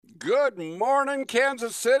Good morning,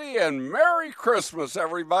 Kansas City, and Merry Christmas,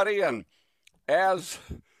 everybody. And as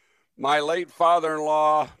my late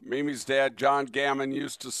father-in-law, Mimi's dad, John Gammon,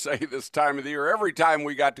 used to say this time of the year, every time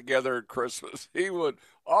we got together at Christmas, he would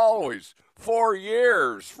always, for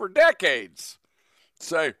years, for decades,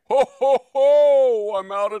 say, ho, ho, ho,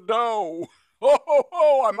 I'm out of dough. Ho, ho,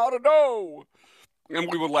 ho, I'm out of dough. And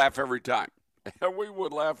we would laugh every time. And we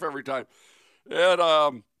would laugh every time.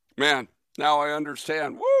 And, man, now I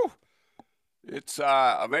understand. Woo! It's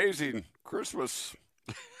amazing. Christmas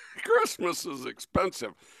is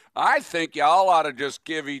expensive. I think y'all ought to just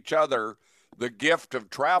give each other the gift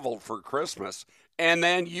of travel for Christmas, and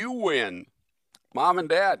then you win. Mom and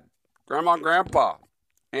dad, grandma and grandpa,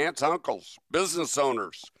 aunts, uncles, business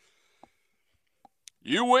owners.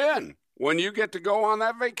 You win when you get to go on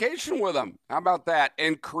that vacation with them. How about that?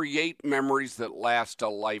 And create memories that last a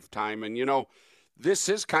lifetime. And, you know, this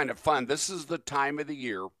is kind of fun. This is the time of the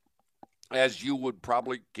year, as you would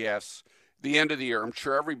probably guess, the end of the year. I'm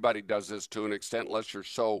sure everybody does this to an extent, unless you're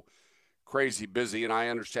so crazy busy, and I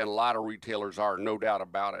understand a lot of retailers are, no doubt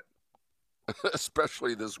about it,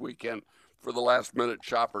 especially this weekend for the last-minute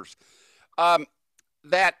shoppers.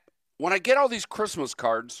 That when I get all these Christmas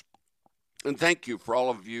cards, and thank you for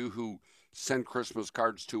all of you who send Christmas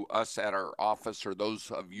cards to us at our office, or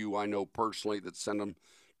those of you I know personally that send them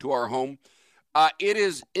to our home, it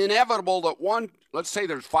is inevitable that let's say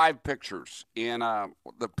there's 5 pictures in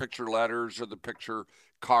the picture letters or the picture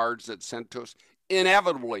cards that's sent to us.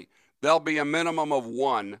 Inevitably, there'll be a minimum of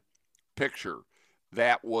 1 picture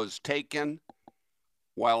that was taken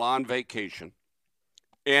while on vacation.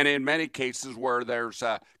 And in many cases where there's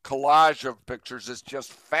a collage of pictures, it's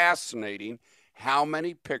just fascinating how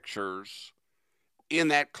many pictures in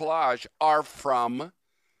that collage are from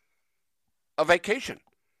a vacation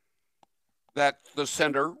that the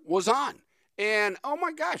sender was on. And, oh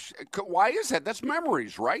my gosh, why is that? That's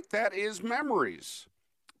memories, right? That is memories.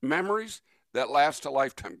 Memories that last a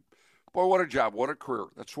lifetime. Boy, what a job, what a career.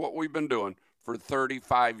 That's what we've been doing for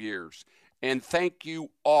 35 years. And thank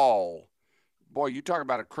you all. Boy, you talk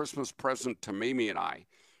about a Christmas present to Mimi and I.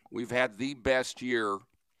 We've had the best year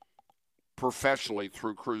professionally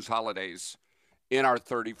through Cruise Holidays in our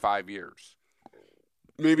 35 years.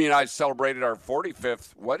 Mimi and I celebrated our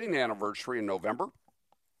 45th wedding anniversary in November.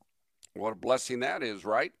 What a blessing that is,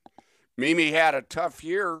 right? Mimi had a tough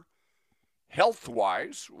year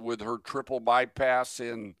health-wise with her triple bypass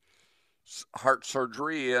in heart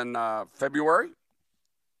surgery in February.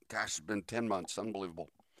 Gosh, it's been 10 months. Unbelievable.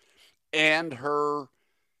 And her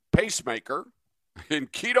pacemaker in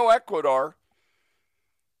Quito, Ecuador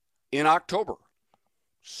in October.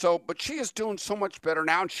 But she is doing so much better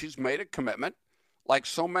now, and she's made a commitment, like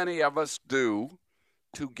so many of us do,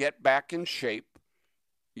 to get back in shape,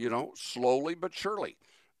 you know, slowly but surely.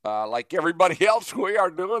 Like everybody else, we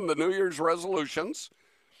are doing the New Year's resolutions.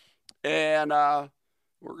 And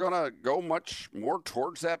we're going to go much more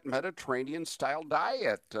towards that Mediterranean-style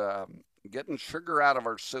diet, getting sugar out of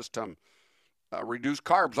our system, reduce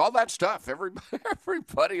carbs, all that stuff.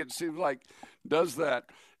 Everybody, it seems like, does that.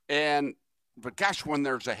 But gosh, when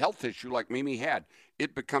there's a health issue like Mimi had,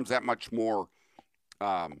 it becomes that much more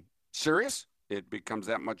serious. It becomes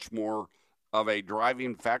that much more of a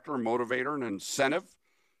driving factor, a motivator, an incentive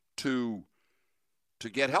to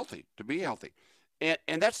get healthy, to be healthy.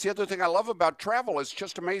 And that's the other thing I love about travel. It's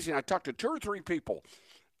just amazing. I talked to 2 or 3 people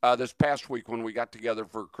this past week when we got together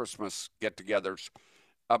for Christmas get-togethers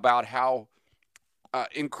about how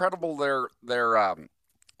incredible their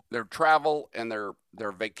travel and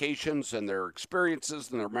their vacations and their experiences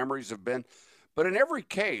and their memories have been. But in every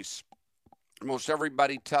case, most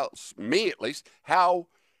everybody tells me, at least, how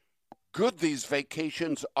good these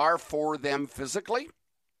vacations are for them physically,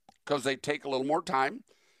 because they take a little more time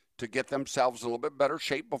to get themselves in a little bit better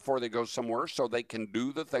shape before they go somewhere so they can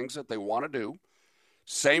do the things that they want to do.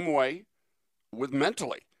 Same way with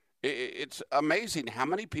mentally. It's amazing how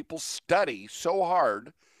many people study so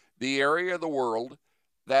hard the area of the world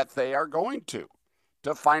that they are going to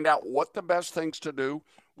find out what the best things to do,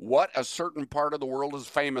 what a certain part of the world is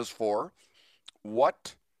famous for,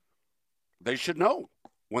 what they should know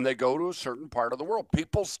when they go to a certain part of the world.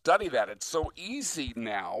 People study that. It's so easy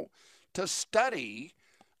now to study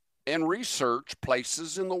and research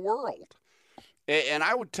places in the world. And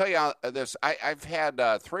I would tell you this, I've had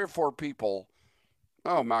 3 or 4 people,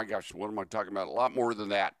 oh my gosh, what am I talking about? A lot more than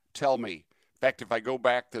that, tell me. In fact, if I go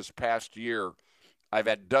back this past year, I've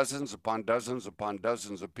had dozens upon dozens upon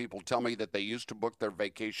dozens of people tell me that they used to book their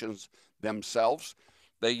vacations themselves.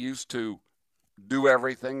 They used to do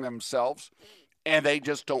everything themselves, and they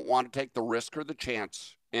just don't want to take the risk or the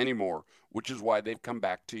chance anymore, which is why they've come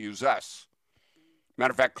back to use us.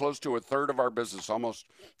 Matter of fact, close to a third of our business, almost,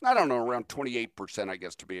 I don't know, around 28%, I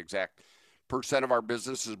guess to be exact, percent of our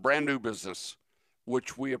business is brand new business,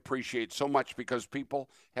 which we appreciate so much because people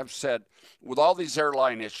have said, with all these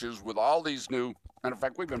airline issues, with all these new, matter of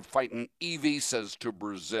fact, we've been fighting e-visas to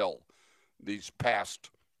Brazil these past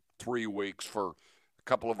 3 weeks for a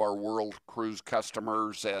couple of our World Cruise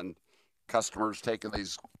customers and customers taking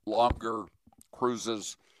these longer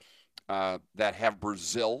cruises that have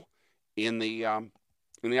Brazil in the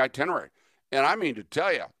itinerary. And I mean to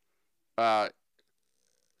tell you,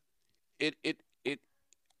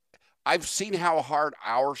 I've seen how hard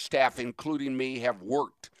our staff, including me, have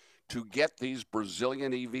worked to get these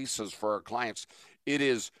Brazilian e-visas for our clients. It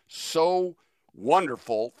is so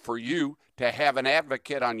wonderful for you to have an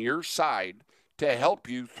advocate on your side to help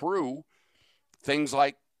you through things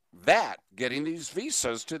like that, getting these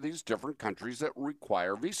visas to these different countries that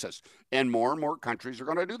require visas. And more countries are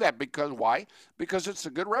going to do that. Because why? Because it's a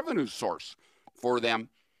good revenue source for them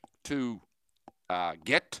to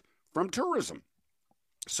get from tourism.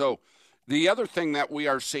 So the other thing that we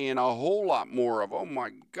are seeing a whole lot more of, oh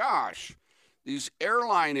my gosh, these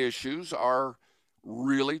airline issues are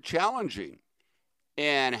really challenging.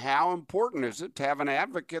 And how important is it to have an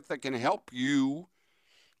advocate that can help you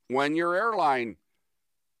when your airline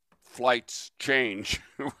flights change,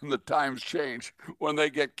 when the times change, when they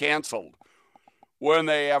get canceled, when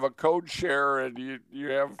they have a code share and you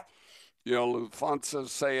have, Lufthansa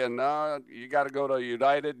saying, no, you got to go to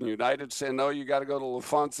United, and United saying, no, you got to go to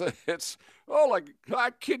Lufthansa. It's,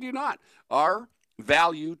 I kid you not. Our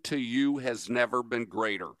value to you has never been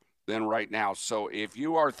greater than right now. So if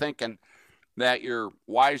you are thinking that you're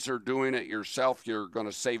wiser doing it yourself, you're going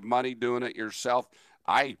to save money doing it yourself,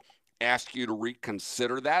 I ask you to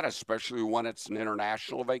reconsider that, especially when it's an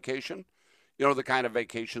international vacation. The kind of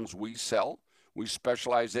vacations we sell. We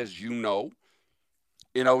specialize, as you know,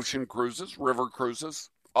 in ocean cruises, river cruises,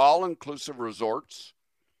 all-inclusive resorts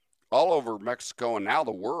all over Mexico and now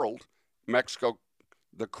the world. Mexico,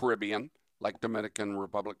 the Caribbean, like Dominican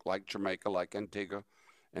Republic, like Jamaica, like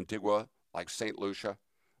Antigua, like St. Lucia,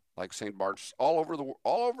 like St. Bart's, all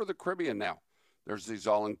over the Caribbean now. There's these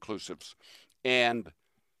all-inclusives. And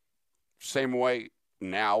same way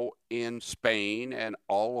now in Spain and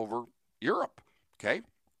all over Europe, okay?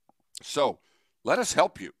 So let us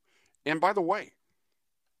help you. And by the way,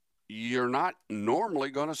 you're not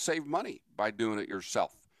normally going to save money by doing it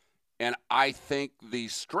yourself. And I think the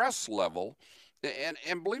stress level,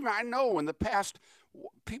 and believe me, I know in the past,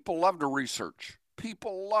 people love to research.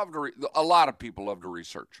 A lot of people love to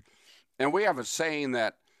research. And we have a saying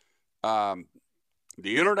that the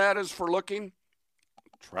internet is for looking,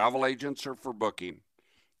 travel agents are for booking.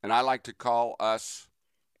 And I like to call us,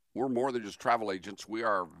 we're more than just travel agents. We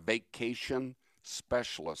are vacation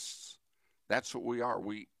specialists. That's what we are.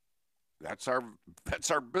 That's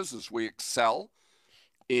our business. We excel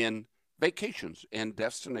in vacations and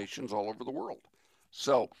destinations all over the world.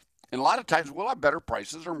 So, and a lot of times we'll have better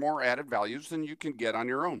prices or more added values than you can get on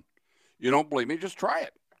your own. You don't believe me? Just try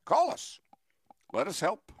it. Call us. Let us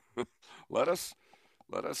help. Let us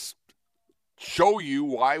show you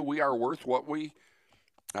why we are worth what we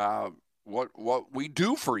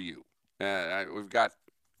do for you. We've got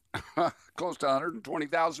close to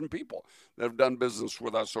 120,000 people that have done business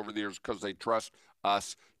with us over the years because they trust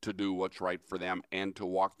us to do what's right for them and to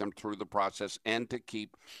walk them through the process and to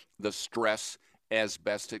keep the stress as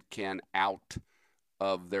best it can out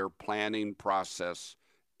of their planning process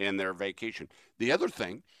and their vacation. The other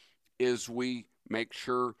thing is we make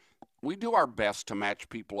sure we do our best to match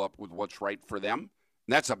people up with what's right for them. And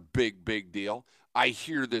that's a big deal. I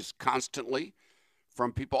hear this constantly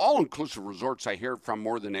from people. All-inclusive resorts, I hear from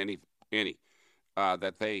more than any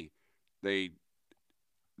that they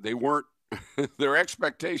weren't their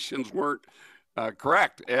expectations weren't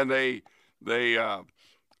correct, and they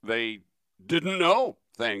didn't know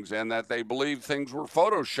things, and that they believed things were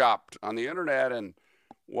photoshopped on the internet, and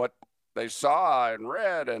what they saw and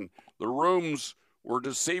read, and the rooms were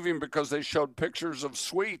deceiving because they showed pictures of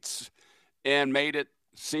suites and made it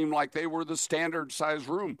seem like they were the standard size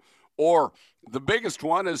room. Or the biggest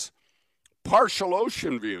one is partial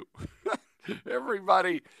ocean view.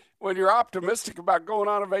 Everybody, when you're optimistic about going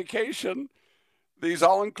on a vacation, these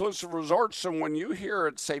all-inclusive resorts, and when you hear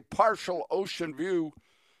it say partial ocean view,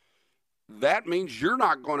 that means you're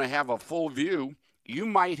not going to have a full view. You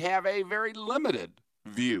might have a very limited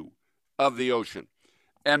view of the ocean.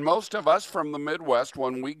 And most of us from the Midwest,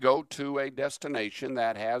 when we go to a destination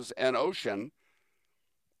that has an ocean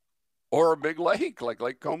or a big lake like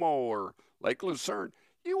Lake Como or Lake Lucerne,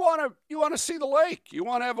 you want to see the lake. You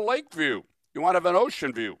want to have a lake view. You want to have an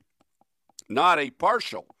ocean view, not a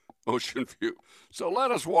partial ocean view. So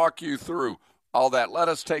let us walk you through all that. Let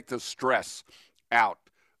us take the stress out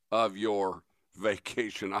of your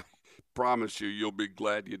vacation. I promise you, you'll be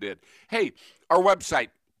glad you did. Hey, our website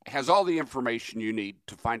has all the information you need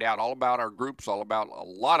to find out all about our groups, all about a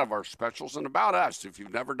lot of our specials, and about us. If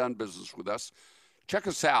you've never done business with us, check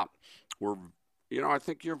us out. I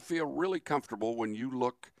think you'll feel really comfortable when you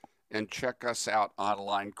look and check us out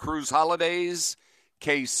online. Cruise Holidays,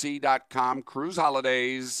 KC.com,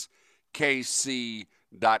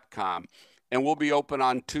 cruiseholidays.kc.com. And we'll be open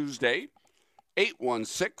on Tuesday,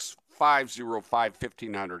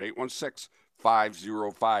 816-505-1500,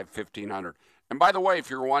 816-505-1500. And by the way, if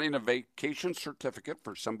you're wanting a vacation certificate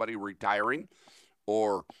for somebody retiring,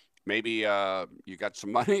 or maybe you got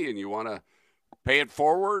some money and you want to pay it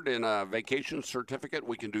forward in a vacation certificate,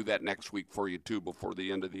 we can do that next week for you, too, before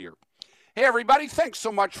the end of the year. Hey, everybody, thanks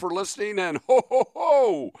so much for listening, and ho, ho,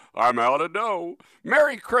 ho, I'm out of dough.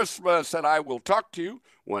 Merry Christmas, and I will talk to you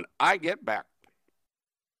when I get back.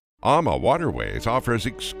 AMA Waterways offers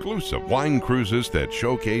exclusive wine cruises that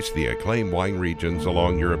showcase the acclaimed wine regions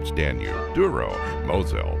along Europe's Danube, Douro,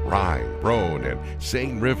 Moselle, Rhine, Rhone, and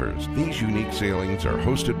Seine rivers. These unique sailings are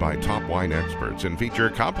hosted by top wine experts and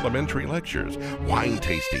feature complimentary lectures, wine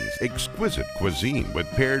tastings, exquisite cuisine with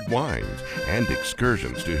paired wines, and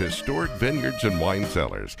excursions to historic vineyards and wine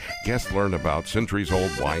cellars. Guests learn about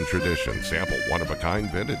centuries-old wine traditions, sample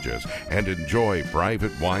one-of-a-kind vintages, and enjoy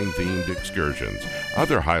private wine-themed excursions.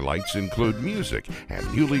 Other highlights include music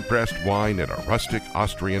and newly pressed wine at a rustic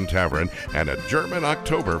Austrian tavern and a German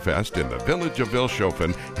Oktoberfest in the village of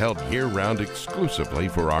Vilshofen, held year-round exclusively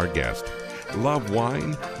for our guests. Love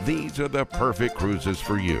wine? These are the perfect cruises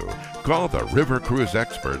for you. Call the River Cruise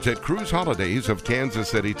experts at Cruise Holidays of Kansas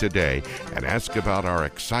City today and ask about our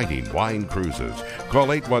exciting wine cruises. Call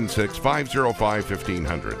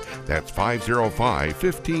 816-505-1500. That's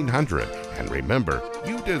 505-1500. And remember,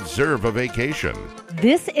 you deserve a vacation.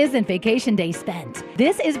 This isn't vacation day spent.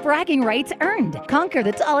 This is bragging rights earned. Conquer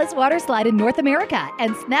the tallest water slide in North America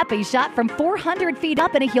and snap a shot from 400 feet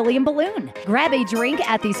up in a helium balloon. Grab a drink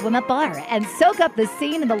at the swim-up bar and soak up the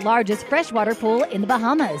scene in the largest freshwater pool in the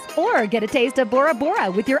Bahamas. Or get a taste of Bora Bora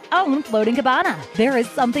with your own floating cabana. There is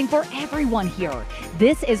something for everyone here.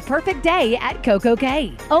 This is Perfect Day at Coco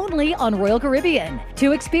Cay, only on Royal Caribbean.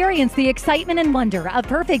 To experience the excitement and wonder of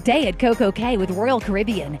Perfect Day at Coco Cay with Royal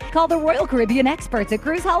Caribbean, call the Royal Caribbean experts at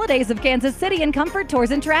Cruise Holidays of Kansas City and Comfort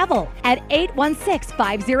Tours and Travel at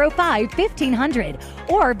 816-505-1500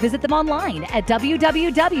 or visit them online at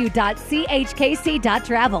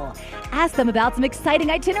www.chkc.travel. Ask them about some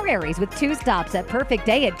exciting itineraries with 2 stops at Perfect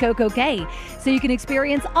Day at Coco Cay so you can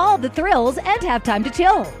experience all the thrills and have time to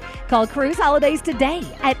chill. Call Cruise Holidays today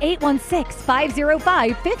at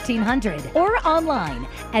 816-505-1500 or online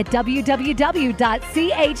at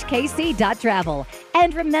www.chkc.travel.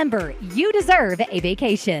 And remember, you deserve a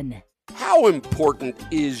vacation. How important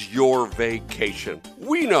is your vacation?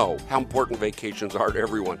 We know how important vacations are to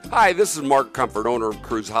everyone. Hi, this is Mark Comfort, owner of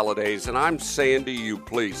Cruise Holidays, and I'm saying to you,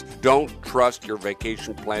 please, don't trust your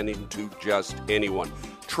vacation planning to just anyone.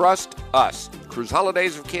 Trust us. Cruise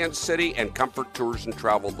Holidays of Kansas City and Comfort Tours and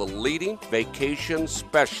Travel, the leading vacation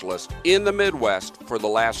specialist in the Midwest for the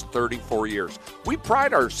last 34 years. We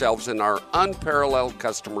pride ourselves in our unparalleled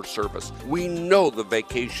customer service. We know the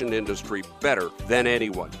vacation industry better than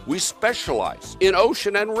anyone. We specialize in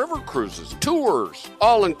ocean and river cruises, tours,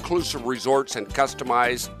 all-inclusive resorts, and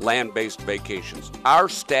customized land-based vacations. Our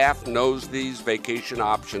staff knows these vacation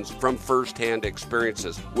options from firsthand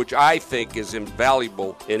experiences, which I think is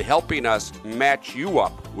invaluable in helping us match you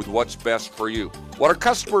up with what's best for you. What our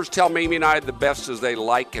customers tell Mimi and I the best is they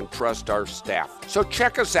like and trust our staff. So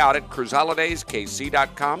check us out at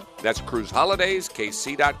cruiseholidays.kc.com. That's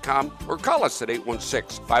cruiseholidays.kc.com, or call us at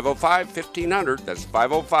 816-505-1500. That's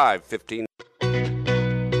 505-1500.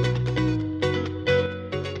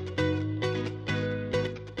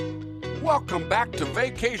 Welcome back to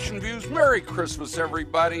Vacation Views. Merry Christmas,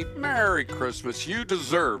 everybody. Merry Christmas. You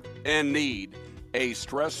deserve and need a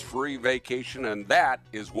stress-free vacation, and that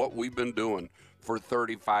is what we've been doing for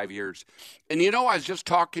 35 years. And I was just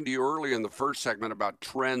talking to you earlier in the first segment about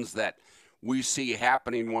trends that we see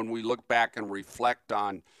happening when we look back and reflect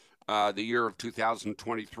on the year of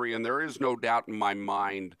 2023. And there is no doubt in my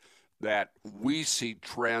mind that we see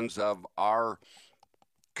trends of our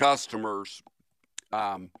customers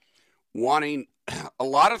wanting a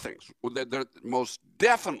lot of things. They're most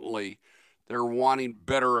definitely, they're wanting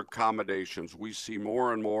better accommodations. We see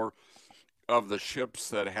more and more of the ships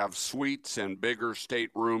that have suites and bigger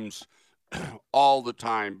staterooms all the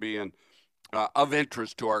time being of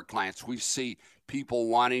interest to our clients. We see people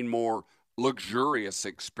wanting more luxurious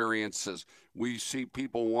experiences. We see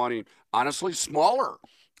people wanting, honestly, smaller,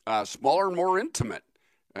 and more intimate.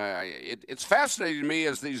 It's fascinating to me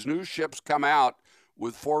as these new ships come out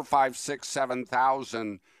with 4, 5, 6,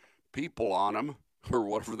 7,000 people on them, or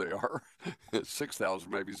whatever they are, 6,000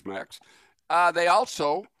 maybe is max. They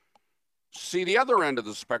also see the other end of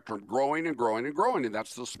the spectrum growing and growing and growing, and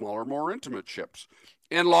that's the smaller, more intimate ships.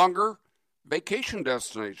 And longer vacation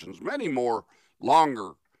destinations, many more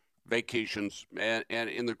longer vacations, and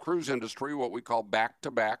in the cruise industry, what we call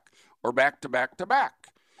back-to-back or back-to-back-to-back.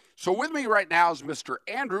 So with me right now is Mr.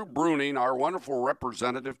 Andrew Bruning, our wonderful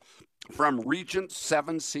representative from Regent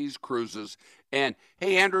Seven Seas Cruises. And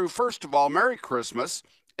hey, Andrew, first of all, Merry Christmas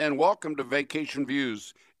and welcome to Vacation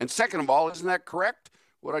Views. And second of all, isn't that correct,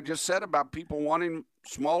 what I just said about people wanting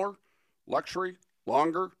smaller, luxury,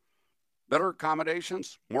 longer, better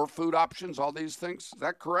accommodations, more food options, all these things? Is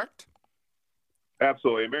that correct?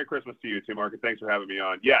 Absolutely. Merry Christmas to you too, Mark, and thanks for having me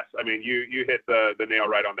on. Yes, I mean, you hit the nail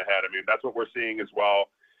right on the head. I mean, that's what we're seeing as well.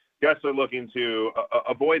 Guests are looking to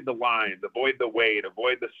avoid the lines, avoid the wait,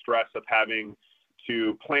 avoid the stress of having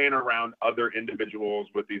to plan around other individuals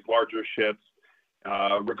with these larger ships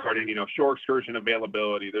regarding, shore excursion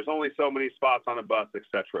availability. There's only so many spots on a bus,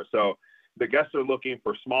 etc. So the guests are looking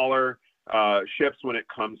for smaller ships when it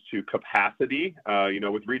comes to capacity.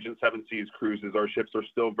 With Regent Seven Seas Cruises, our ships are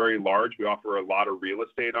still very large. We offer a lot of real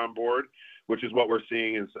estate on board, which is what we're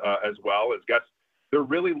seeing as well as guests. They're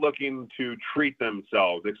really looking to treat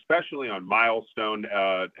themselves, especially on milestone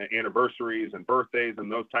anniversaries and birthdays and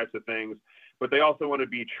those types of things. But they also want to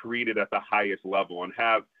be treated at the highest level and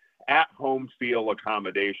have at-home feel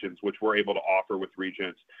accommodations, which we're able to offer with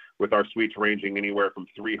Regents, with our suites ranging anywhere from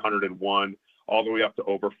 301 all the way up to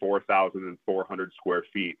over 4,400 square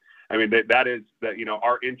feet. I mean,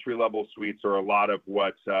 our entry-level suites are a lot of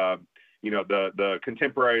what, the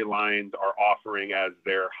contemporary lines are offering as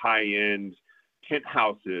their high-end tent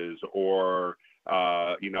houses or,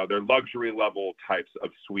 their luxury level types of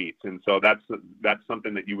suites. And so that's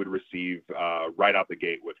something that you would receive right out the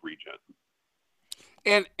gate with Regent.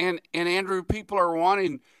 And Andrew, people are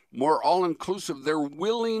wanting more all-inclusive. They're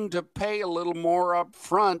willing to pay a little more up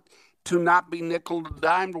front to not be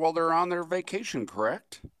nickel-dimed while they're on their vacation,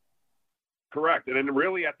 correct? Correct. And then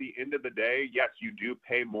really at the end of the day, yes, you do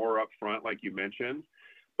pay more up front, like you mentioned.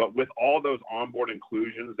 But with all those onboard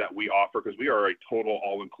inclusions that we offer, because we are a total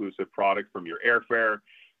all-inclusive product, from your airfare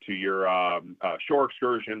to your shore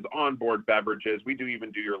excursions, onboard beverages, we do even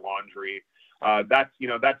do your laundry. That's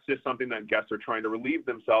just something that guests are trying to relieve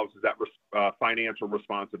themselves, is that financial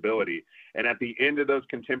responsibility. And at the end of those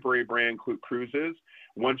contemporary brand cruises,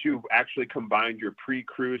 once you've actually combined your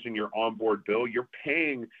pre-cruise and your onboard bill, you're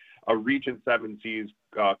paying a Regent Seven Seas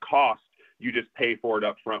cost. You just pay for it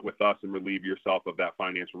up front with us and relieve yourself of that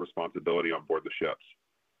financial responsibility on board the ships.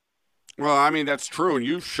 Well, I mean, that's true. And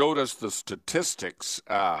you showed us the statistics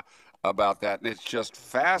about that, and it's just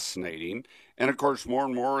fascinating. And, of course, more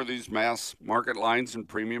and more of these mass market lines and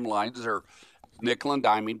premium lines are nickel and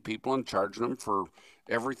diming people and charging them for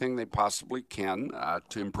everything they possibly can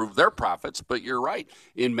to improve their profits. But you're right.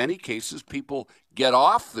 In many cases, people get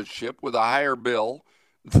off the ship with a higher bill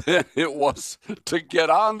than it was to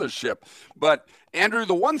get on the ship. But, Andrew,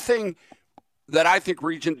 the one thing that I think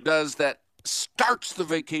Regent does that starts the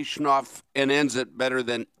vacation off and ends it better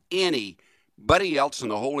than anybody else in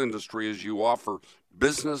the whole industry is you offer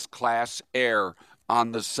business class air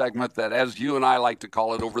on the segment that, as you and I like to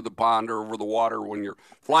call it, over the pond or over the water when you're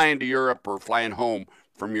flying to Europe or flying home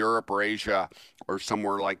from Europe or Asia or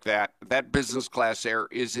somewhere like that. That business class air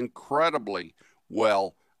is incredibly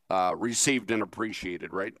well received and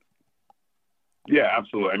appreciated, right? Yeah,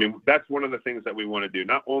 absolutely. I mean, that's one of the things that we want to do.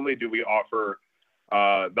 Not only do we offer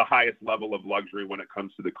the highest level of luxury when it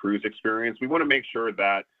comes to the cruise experience, we want to make sure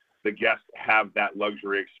that the guests have that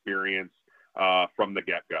luxury experience from the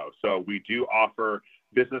get-go. So we do offer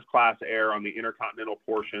business class air on the intercontinental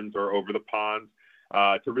portions or over the ponds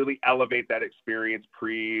to really elevate that experience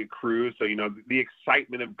pre-cruise. So, the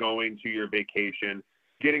excitement of going to your vacation,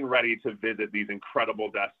 getting ready to visit these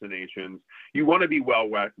incredible destinations. You want to be well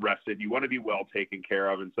rested. You want to be well taken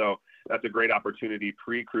care of. And so that's a great opportunity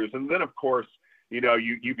pre-cruise. And then, of course,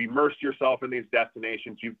 you've immersed yourself in these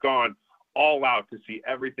destinations. You've gone all out to see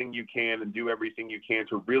everything you can and do everything you can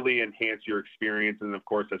to really enhance your experience. And, of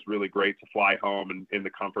course, that's really great to fly home and in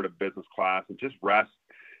the comfort of business class and just rest,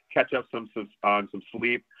 catch up on some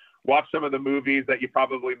sleep, watch some of the movies that you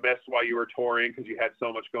probably missed while you were touring because you had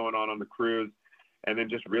so much going on the cruise. and then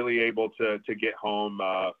just really able to get home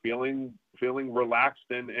feeling relaxed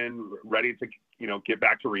and ready to, get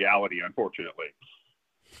back to reality, unfortunately.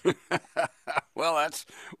 Well, that's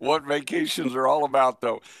what vacations are all about,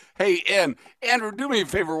 though. Hey, and Andrew, do me a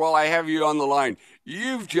favor while I have you on the line.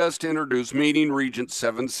 You've just introduced, meaning Regent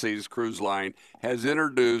Seven Seas Cruise Line has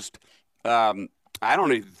introduced, I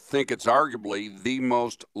don't even think it's arguably the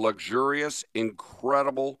most luxurious,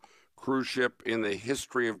 incredible cruise ship in the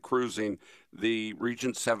history of cruising, the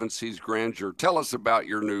Regent Seven Seas Grandeur. Tell us about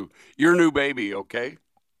your new baby, okay?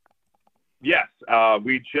 Yes,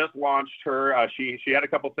 we just launched her. She had a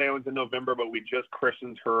couple sailings in November, but we just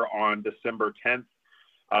christened her on December 10th.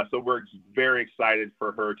 So we're very excited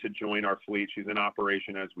for her to join our fleet. She's in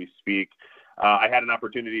operation as we speak. I had an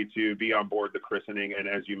opportunity to be on board the christening, and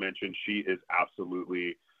as you mentioned, she is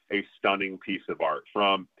absolutely a stunning piece of art.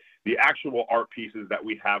 From the actual art pieces that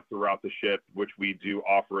we have throughout the ship, which we do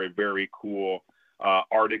offer a very cool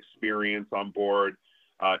art experience on board,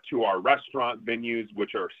 to our restaurant venues,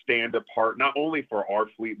 which are stand apart, not only for our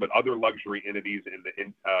fleet, but other luxury entities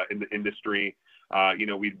in the industry.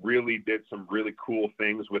 We really did some really cool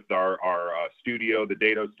things with our studio, the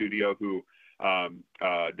Dado Studio, who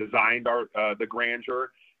designed the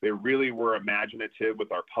Grandeur. They really were imaginative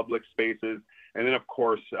with our public spaces. And then, of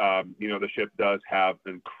course, the ship does have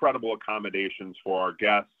incredible accommodations for our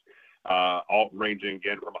guests, all ranging,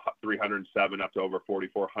 again, from 307 up to over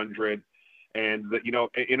 4,400. And,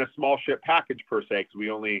 in a small ship package per se, because we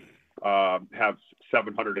only have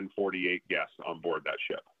 748 guests on board that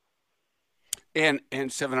ship.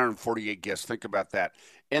 And 748 guests, think about that.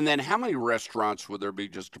 And then how many restaurants would there be,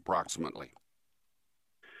 just approximately?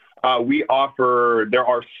 There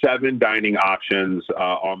are 7 dining options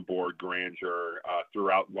on board Grandeur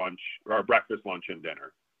throughout lunch, or breakfast, lunch, and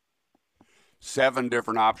dinner. 7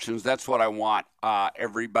 different options. That's what I want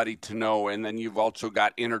everybody to know. And then you've also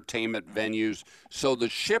got entertainment venues. So the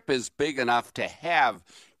ship is big enough to have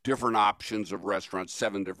different options of restaurants,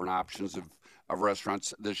 7 different options of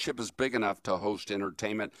restaurants. The ship is big enough to host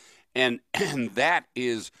entertainment. And that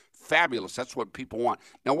is fabulous. That's what people want.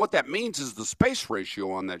 Now, what that means is the space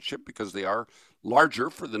ratio on that ship, because they are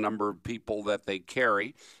larger for the number of people that they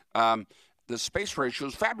carry, the space ratio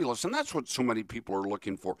is fabulous, and that's what so many people are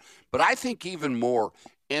looking for. But I think even more,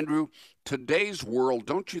 Andrew, today's world,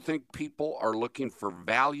 don't you think people are looking for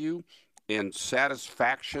value and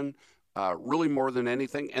satisfaction really more than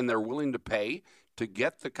anything, and they're willing to pay to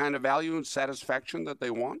get the kind of value and satisfaction that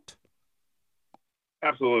they want?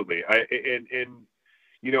 Absolutely.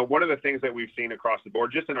 One of the things that we've seen across the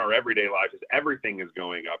board, just in our everyday lives, is everything is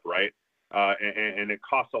going up, right? And it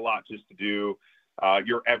costs a lot just to do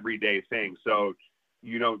your everyday thing. So,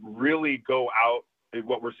 really go out.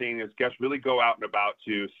 What we're seeing is guests really go out and about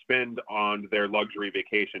to spend on their luxury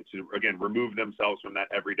vacation to, again, remove themselves from that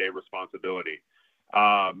everyday responsibility.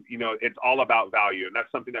 It's all about value, and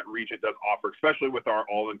that's something that Regent does offer, especially with our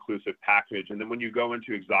all-inclusive package. And then when you go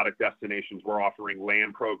into exotic destinations, we're offering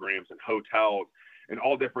land programs and hotels and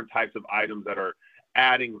all different types of items that are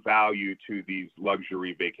adding value to these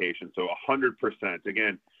luxury vacations. So 100%.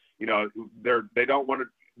 Again, they don't want to.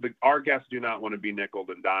 Our guests do not want to be nickeled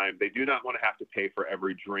and dimed. They do not want to have to pay for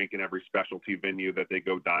every drink and every specialty venue that they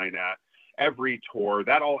go dine at, every tour.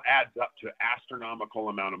 That all adds up to astronomical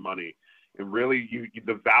amount of money. And really,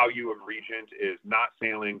 the value of Regent is not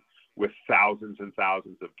sailing with thousands and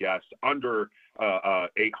thousands of guests, under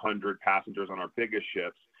 800 passengers on our biggest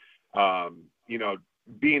ships.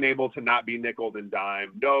 Being able to not be nickeled and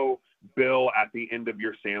dimed, no bill at the end of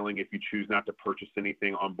your sailing if you choose not to purchase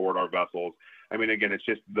anything on board our vessels. I mean, again, it's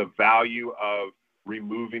just the value of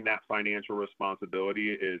removing that financial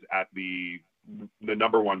responsibility is at the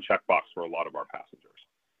number one checkbox for a lot of our passengers.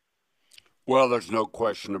 Well, there's no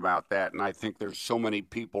question about that, and I think there's so many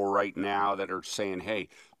people right now that are saying, hey,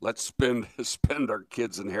 let's spend our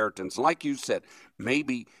kids' inheritance. Like you said,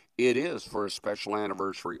 maybe it is for a special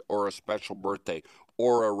anniversary or a special birthday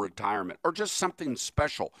or a retirement or just something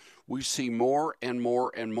special. We see more and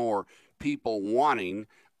more and more people wanting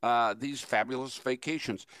these fabulous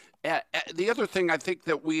vacations. The other thing I think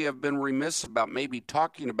that we have been remiss about maybe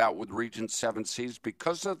talking about with Regent Seven Seas,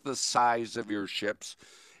 because of the size of your ships,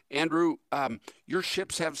 Andrew, your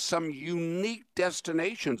ships have some unique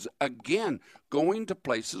destinations, again, going to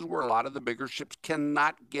places where a lot of the bigger ships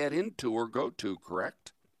cannot get into or go to,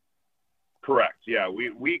 correct? Correct. Yeah,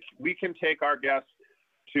 we can take our guests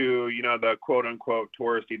to, the quote-unquote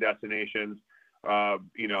touristy destinations,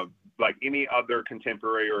 like any other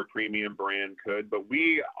contemporary or premium brand could. But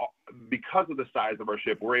we, because of the size of our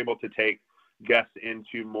ship, we're able to take guests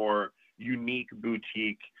into more unique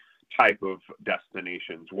boutique type of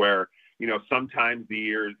destinations where, sometimes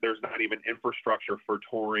there's not even infrastructure for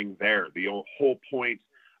touring there. The whole point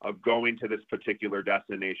of going to this particular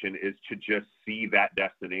destination is to just see that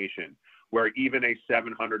destination, where even a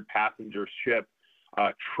 700 passenger ship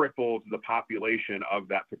triples the population of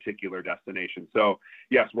that particular destination. So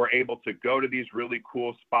yes, we're able to go to these really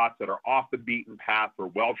cool spots that are off the beaten path for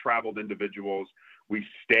well-traveled individuals. We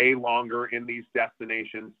stay longer in these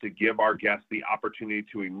destinations to give our guests the opportunity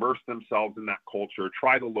to immerse themselves in that culture,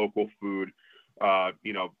 try the local food,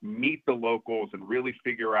 meet the locals, and really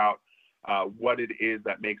figure out what it is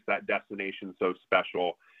that makes that destination so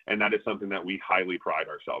special. And that is something that we highly pride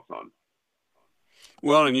ourselves on.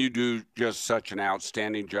 Well, and you do just such an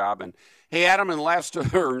outstanding job. And hey, Adam,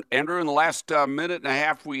 Andrew, in the last minute and a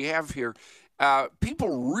half we have here,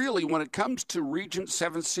 people really, when it comes to Regent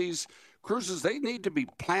Seven Seas cruises, they need to be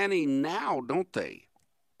planning now, don't they?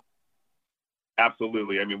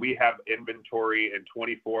 Absolutely. I mean, we have inventory in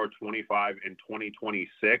 24, 25, and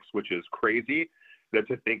 2026, which is crazy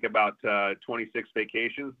to think about 26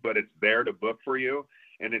 vacations, but it's there to book for you.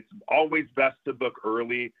 And it's always best to book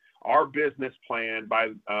early. Our business plan by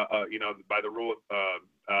the rule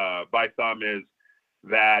by thumb is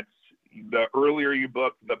that the earlier you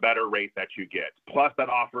book, the better rate that you get. Plus, that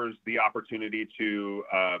offers the opportunity to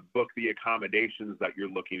book the accommodations that you're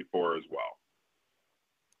looking for as well.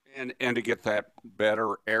 And to get that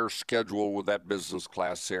better air schedule with that business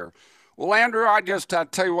class air. Well, Andrew, I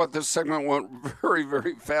tell you what, this segment went very,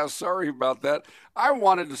 very fast. Sorry about that. I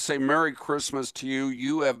wanted to say Merry Christmas to you.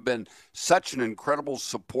 You have been such an incredible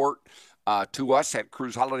support to us at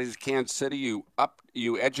Cruise Holidays Kansas City.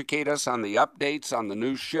 You educate us on the updates on the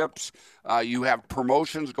new ships. You have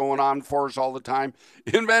promotions going on for us all the time.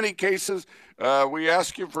 In many cases, we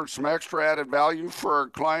ask you for some extra added value for our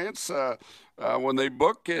clients when they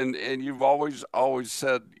book, and you've always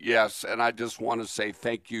said yes. And I just want to say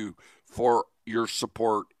thank you for your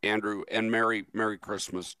support, Andrew, and Merry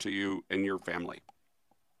Christmas to you and your family.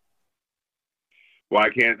 Well, I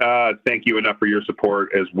can't thank you enough for your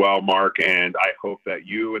support as well, Mark, and I hope that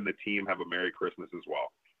you and the team have a Merry Christmas as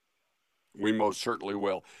well. We most certainly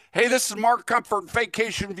will. Hey, this is Mark Comfort,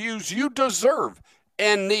 Vacation Views. You deserve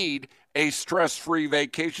and need a stress-free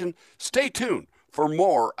vacation. Stay tuned for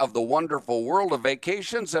more of the wonderful world of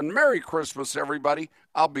vacations, and Merry Christmas, everybody.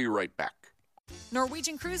 I'll be right back.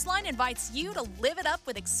 Norwegian Cruise Line invites you to live it up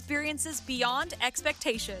with experiences beyond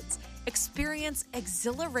expectations. Experience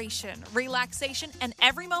exhilaration, relaxation, and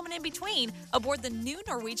every moment in between aboard the new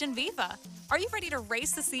Norwegian Viva. Are you ready to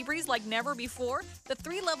race the sea breeze like never before? The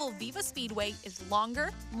 3-level Viva Speedway is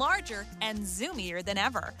longer, larger, and zoomier than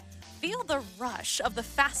ever. Feel the rush of the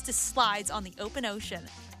fastest slides on the open ocean.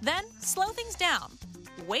 Then slow things down,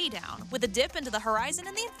 way down, with a dip into the horizon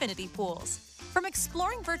and the infinity pools. From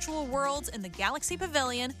exploring virtual worlds in the Galaxy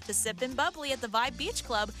Pavilion to sipping bubbly at the Vibe Beach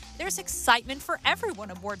Club, there's excitement for everyone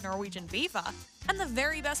aboard Norwegian Viva. And the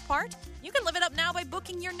very best part? You can live it up now by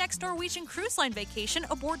booking your next Norwegian Cruise Line vacation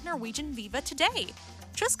aboard Norwegian Viva today.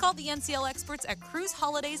 Just call the NCL experts at Cruise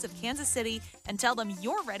Holidays of Kansas City and tell them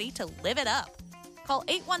you're ready to live it up. Call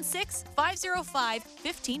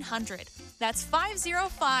 816-505-1500. That's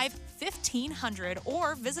 505-1500,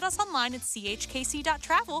 or visit us online at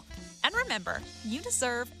chkc.travel. And remember, you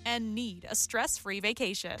deserve and need a stress-free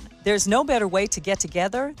vacation. There's no better way to get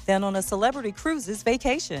together than on a Celebrity Cruises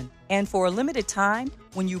vacation. And for a limited time,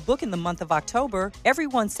 when you book in the month of October,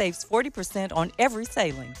 everyone saves 40% on every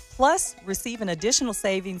sailing. Plus, receive an additional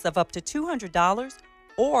savings of up to $200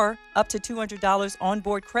 or up to $200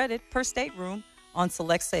 onboard credit per stateroom on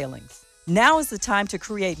select sailings. Now is the time to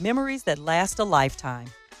create memories that last a lifetime.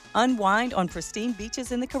 Unwind on pristine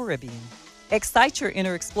beaches in the Caribbean. Excite your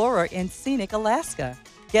inner explorer in scenic Alaska.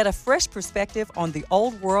 Get a fresh perspective on the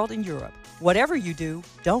old world in Europe. Whatever you do,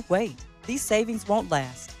 don't wait. These savings won't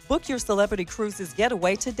last. Book your Celebrity Cruises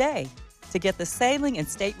getaway today to get the sailing and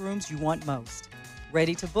staterooms you want most.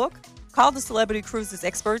 Ready to book? Call the Celebrity Cruises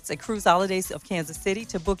experts at Cruise Holidays of Kansas City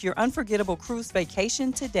to book your unforgettable cruise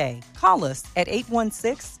vacation today. Call us at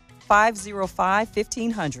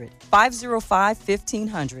 816-505-1500,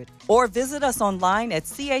 505-1500, or visit us online at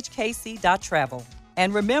chkc.travel.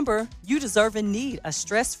 And remember, you deserve and need a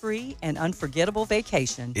stress-free and unforgettable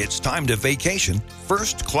vacation. It's time to vacation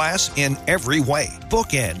first class in every way.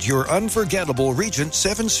 Bookend your unforgettable Regent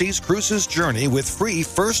Seven Seas Cruises journey with free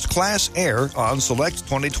first-class air on select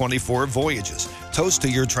 2024 voyages. Toast to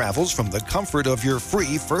your travels from the comfort of your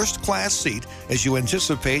free first-class seat as you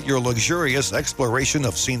anticipate your luxurious exploration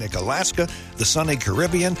of scenic Alaska, the sunny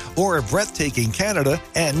Caribbean, or breathtaking Canada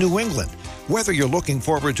and New England. Whether you're looking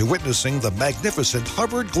forward to witnessing the magnificent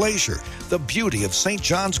Hubbard Glacier, the beauty of St.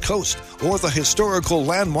 John's Coast, or the historical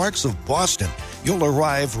landmarks of Boston, you'll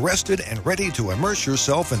arrive rested and ready to immerse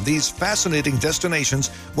yourself in these fascinating destinations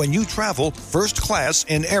when you travel first class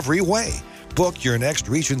in every way. Book your next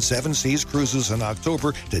Regent Seven Seas Cruises in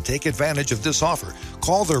October to take advantage of this offer.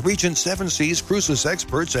 Call the Regent Seven Seas Cruises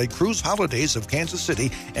experts at Cruise Holidays of Kansas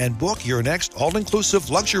City and book your next all-inclusive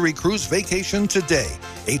luxury cruise vacation today.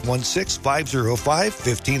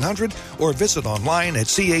 816-505-1500 or visit online at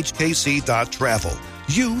chkc.travel.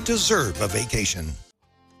 You deserve a vacation.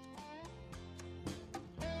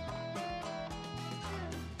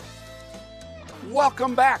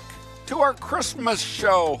 Welcome back to our Christmas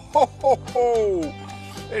show. Ho, ho, ho.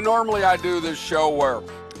 And normally I do this show where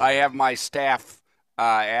I have my staff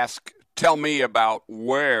tell me about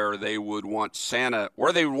where they would want Santa,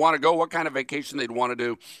 where they would want to go, what kind of vacation they'd want to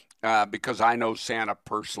do, because I know Santa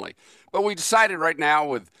personally. But we decided right now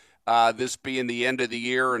with this being the end of the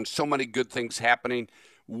year and so many good things happening,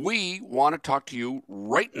 we want to talk to you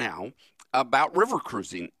right now about river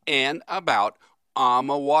cruising and about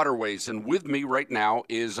AMA Waterways. And with me right now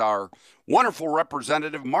is our wonderful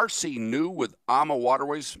representative, Marcy New with AMA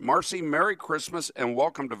Waterways. Marcy, Merry Christmas and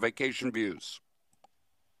welcome to Vacation Views.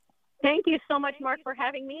 Thank you so much, Mark, for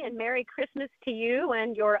having me, and Merry Christmas to you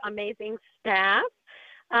and your amazing staff.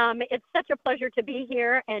 It's such a pleasure to be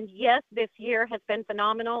here, and yes, this year has been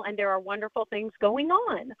phenomenal, and there are wonderful things going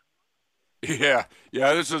on. Yeah,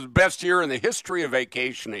 this is the best year in the history of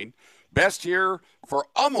vacationing. Best year for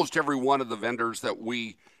almost every one of the vendors that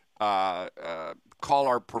we call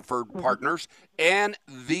our preferred partners, and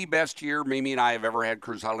the best year Mimi and I have ever had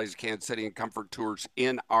Cruise Holidays Kansas City and Comfort Tours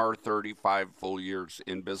in our 35 full years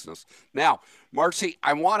in business. Now, Marcy,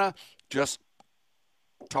 I want to just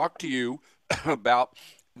talk to you about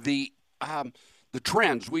the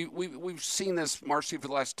trends. We've seen this, Marcy, for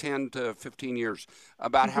the last 10 to 15 years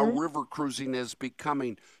about how river cruising is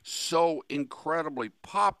becoming so incredibly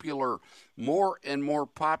popular, more and more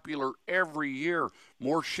popular every year.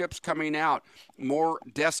 More ships coming out, more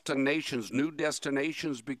destinations, new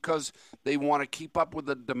destinations, because they want to keep up with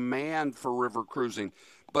the demand for river cruising.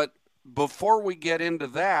 But before we get into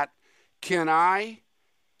that, can I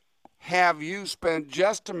have you spend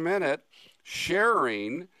just a minute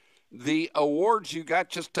sharing the awards you got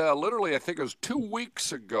just literally, I think it was 2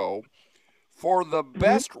 weeks ago, for the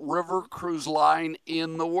best river cruise line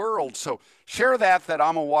in the world. So share that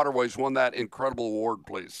AMA Waterways won that incredible award,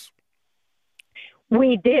 please.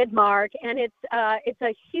 We did, Mark, and it's a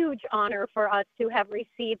huge honor for us to have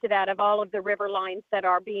received that of all of the river lines that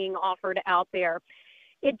are being offered out there.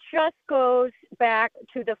 It just goes back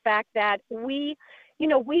to the fact that we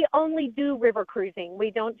only do river cruising.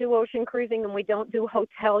 We don't do ocean cruising, and we don't do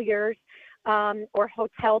hoteliers or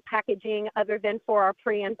hotel packaging other than for our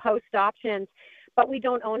pre and post options, but we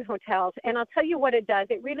don't own hotels. And I'll tell you what it does.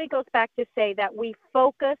 It really goes back to say that we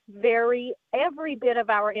focus every bit of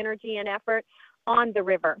our energy and effort on the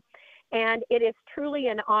river. And it is truly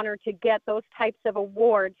an honor to get those types of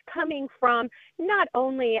awards coming from not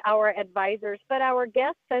only our advisors, but our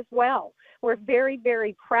guests as well. We're very,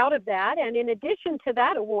 very proud of that. And in addition to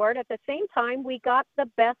that award, at the same time, we got the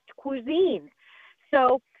best cuisine.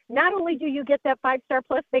 So not only do you get that 5-star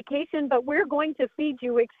plus vacation, but we're going to feed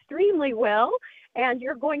you extremely well. And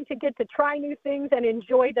you're going to get to try new things and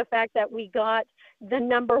enjoy the fact that we got the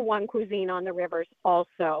 #1 cuisine on the rivers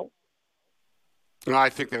also. I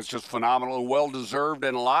think that's just phenomenal and well-deserved,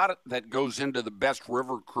 and a lot that goes into the best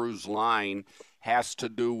river cruise line has to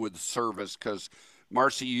do with service, because,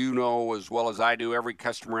 Marcy, you know as well as I do, every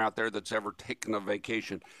customer out there that's ever taken a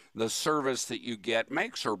vacation, the service that you get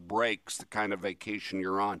makes or breaks the kind of vacation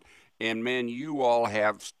you're on. And, man, you all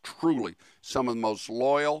have truly some of the most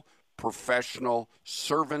loyal, professional,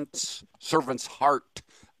 servant's heart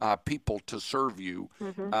people to serve you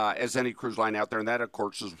as any cruise line out there. And that, of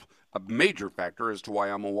course, is a major factor as to why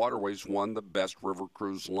AMA Waterways won the best river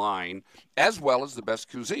cruise line, as well as the best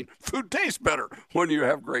cuisine. Food tastes better when you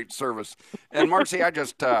have great service. And Marcy,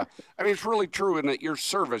 it's really true in that your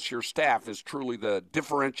service, your staff is truly the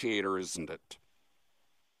differentiator, isn't it?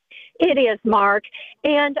 It is, Mark.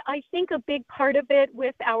 And I think a big part of it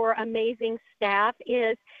with our amazing staff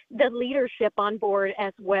is the leadership on board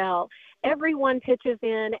as well. Everyone pitches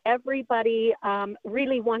in. Everybody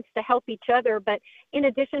really wants to help each other. But in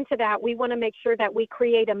addition to that, we want to make sure that we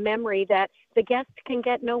create a memory that the guests can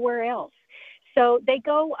get nowhere else. So they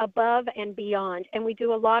go above and beyond. And we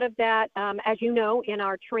do a lot of that, as you know, in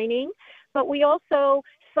our training. But we also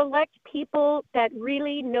select people that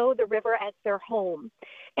really know the river as their home.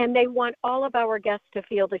 And they want all of our guests to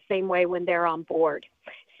feel the same way when they're on board.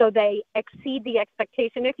 So they exceed the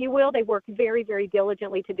expectation, if you will. They work very, very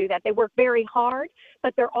diligently to do that. They work very hard,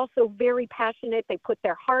 but they're also very passionate. They put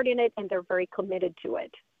their heart in it, and they're very committed to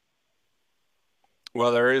it.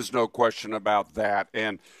 Well, there is no question about that.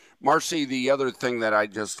 And Marcy, the other thing that I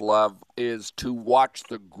just love is to watch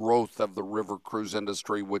the growth of the river cruise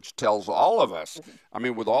industry, which tells all of us, I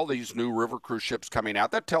mean, with all these new river cruise ships coming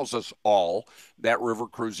out, that tells us all that river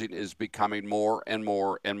cruising is becoming more and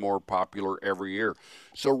more and more popular every year.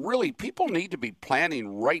 So really, people need to be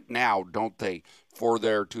planning right now, don't they, for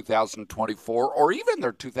their 2024 or even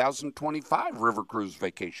their 2025 river cruise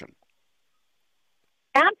vacation?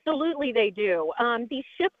 Absolutely, they do. These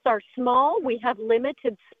ships are small. We have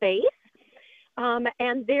limited space,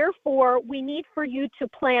 and therefore we need for you to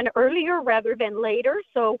plan earlier rather than later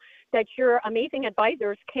so that your amazing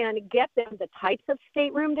advisors can get them the types of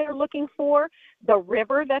stateroom they're looking for, the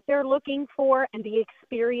river that they're looking for, and the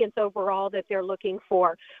experience overall that they're looking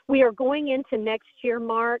for. We are going into next year,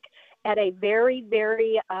 Mark, at a very,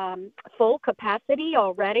 very full capacity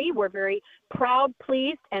already. We're very proud,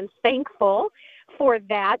 pleased, and thankful for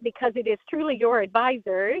that, because it is truly your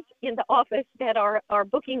advisors in the office that are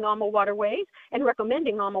booking AMA Waterways and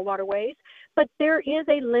recommending AMA Waterways, but there is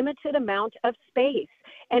a limited amount of space.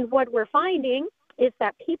 And what we're finding is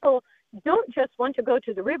that people don't just want to go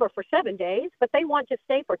to the river for 7 days, but they want to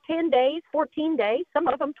stay for 10 days, 14 days, some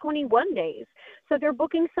of them 21 days. So they're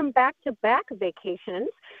booking some back-to-back vacations,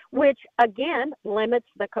 which again limits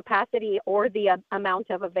the capacity or the amount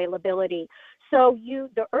of availability. So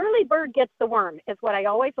the early bird gets the worm is what I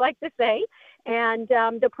always like to say. And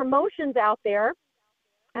the promotions out there,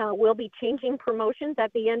 we'll be changing promotions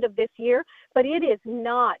at the end of this year, but it is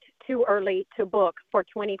not too early to book for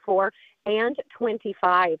 24 and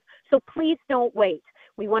 25. So please don't wait.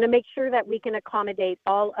 We want to make sure that we can accommodate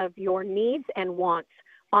all of your needs and wants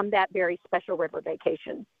on that very special river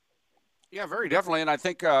vacation. Yeah, very definitely. And I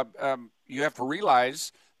think you have to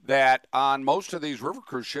realize that on most of these river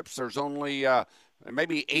cruise ships, there's only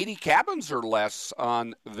maybe 80 cabins or less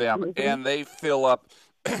on them, mm-hmm. and they fill up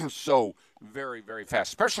so very, very fast,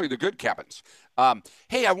 especially the good cabins.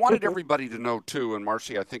 Hey, I wanted everybody to know, too, and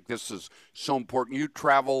Marcy, I think this is so important. You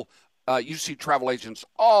see travel agents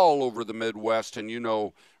all over the Midwest, and you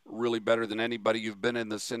know really better than anybody. You've been in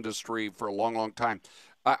this industry for a long, long time.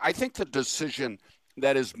 I think the decision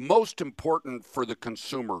that is most important for the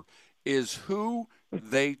consumer is who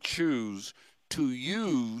they choose to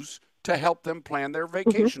use to help them plan their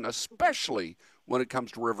vacation, especially when it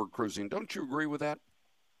comes to river cruising. Don't you agree with that?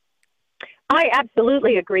 I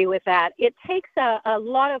absolutely agree with that. It takes a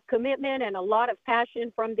lot of commitment and a lot of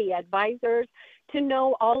passion from the advisors to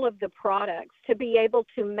know all of the products, to be able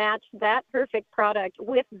to match that perfect product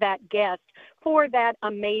with that guest for that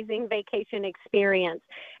amazing vacation experience.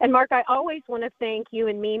 And Mark, I always want to thank you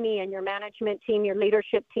and Mimi and your management team, your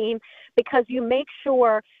leadership team, because you make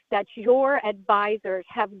sure that your advisors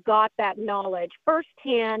have got that knowledge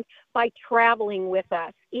firsthand by traveling with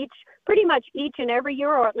us pretty much each and every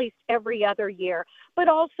year, or at least every other year, but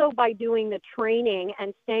also by doing the training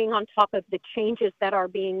and staying on top of the changes that are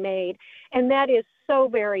being made. And that is so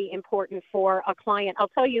very important for a client. I'll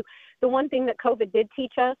tell you, the one thing that COVID did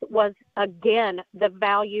teach us was, again, the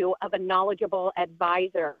value of a knowledgeable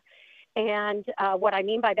advisor. And what I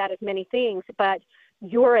mean by that is many things, but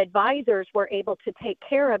your advisors were able to take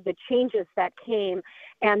care of the changes that came,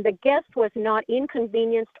 and the guest was not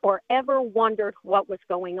inconvenienced or ever wondered what was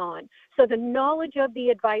going on. So the knowledge of the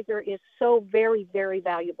advisor is so very, very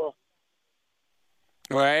valuable.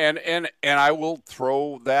 Well, and I will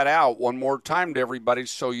throw that out one more time to everybody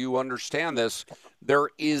so you understand this. There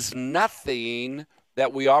is nothing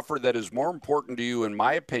that we offer that is more important to you, in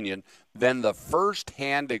my opinion, than the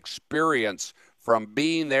first-hand experience from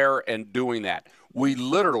being there and doing that. We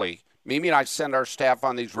literally, Mimi and I send our staff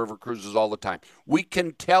on these river cruises all the time. We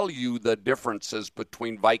can tell you the differences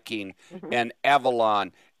between Viking and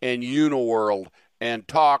Avalon and Uniworld and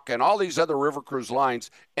Talk and all these other river cruise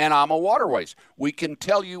lines and AMA Waterways. We can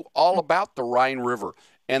tell you all about the Rhine River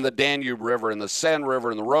and the Danube River and the Seine River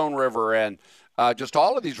and the Rhone River and just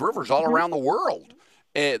all of these rivers all around the world.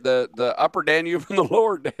 The upper Danube and the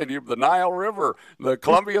lower Danube, the Nile River, the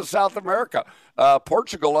Columbia, South America,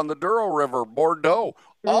 Portugal on the Douro River, Bordeaux,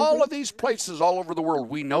 all of these places all over the world.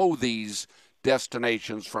 We know these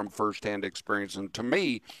destinations from firsthand experience, and to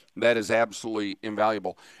me, that is absolutely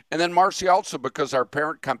invaluable. And then, Marcy, also because our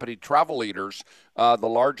parent company, Travel Leaders, the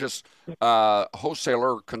largest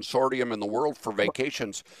wholesaler consortium in the world for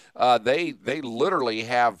vacations, they literally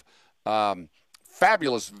have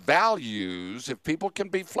fabulous values if people can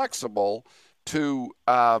be flexible to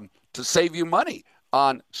save you money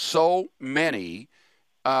on so many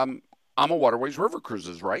AMA Waterways River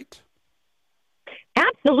Cruises, right?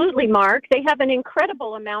 Absolutely, Mark. They have an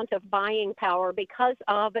incredible amount of buying power because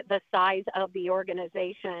of the size of the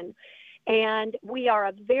organization. And we are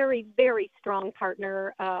a very, very strong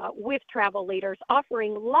partner with Travel Leaders,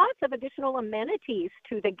 offering lots of additional amenities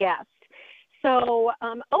to the guest. So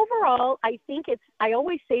overall, I think I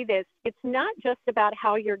always say this, it's not just about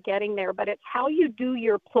how you're getting there, but it's how you do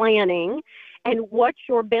your planning and what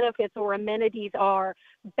your benefits or amenities are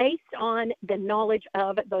based on the knowledge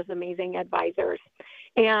of those amazing advisors.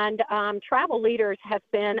 And Travel Leaders has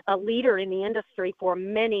been a leader in the industry for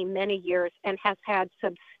many, many years and has had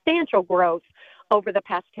substantial growth over the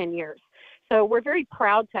past 10 years. So we're very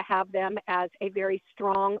proud to have them as a very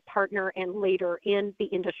strong partner and leader in the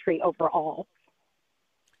industry overall.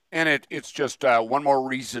 And it's just one more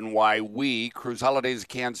reason why we, Cruise Holidays of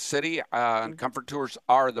Kansas City and Comfort Tours,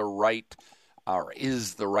 is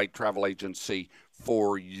the right travel agency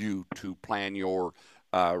for you to plan your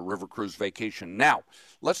river cruise vacation. Now,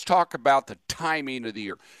 let's talk about the timing of the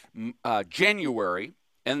year. January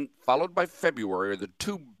and followed by February are the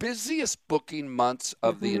two busiest booking months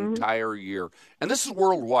of the entire year. And this is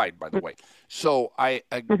worldwide, by the way. So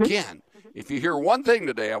if you hear one thing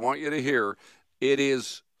today, I want you to hear it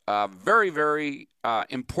is very, very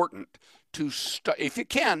important to, if you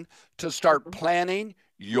can, to start planning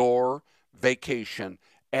your vacation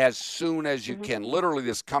as soon as you can. Literally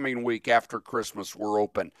this coming week after Christmas, we're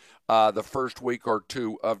open the first week or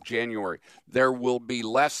two of January. There will be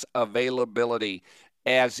less availability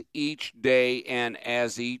as each day and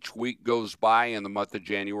as each week goes by in the month of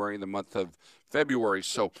January and the month of February.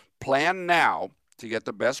 So plan now to get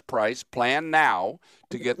the best price, plan now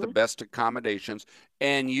to get the best accommodations,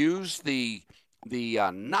 and use the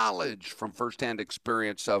knowledge from firsthand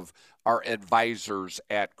experience of our advisors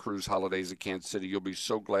at Cruise Holidays of Kansas City. You'll be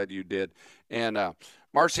so glad you did. And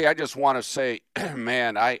Marcy, I just want to say,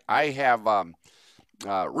 man, I have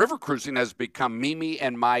river cruising has become Mimi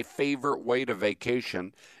and my favorite way to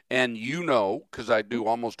vacation. And you know, because I do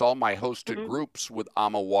almost all my hosted groups with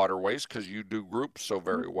AMA Waterways, because you do groups so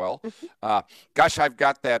very well. Gosh, I've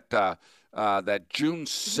got that June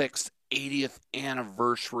 6th 80th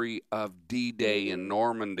anniversary of D-Day in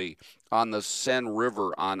Normandy on the Seine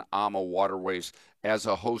River on AMA Waterways as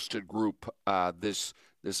a hosted group this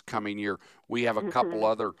coming year. We have a couple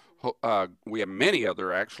other, we have many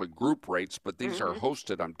other actually group rates, but these are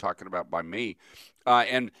hosted, I'm talking about by me.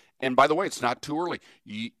 And by the way, it's not too early.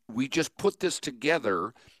 We just put this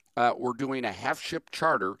together. We're doing a half-ship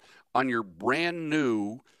charter on your brand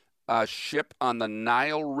new ship on the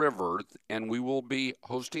Nile River, and we will be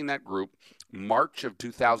hosting that group March of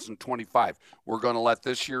 2025. We're going to let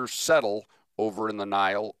this year settle over in the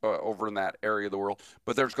Nile, over in that area of the world,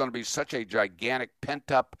 but there's going to be such a gigantic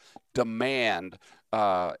pent-up demand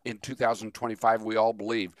in 2025, we all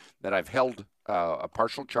believe, that I've held a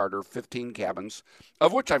partial charter, 15 cabins,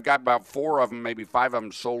 of which I've got about 4 of them, maybe 5 of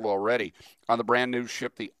them sold already on the brand new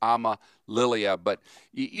ship, the AMA Lilia. But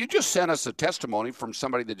you just sent us a testimony from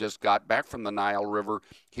somebody that just got back from the Nile River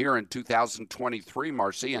here in 2023,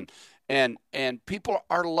 Marcy, and people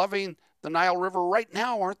are loving the Nile River right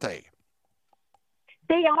now, aren't they?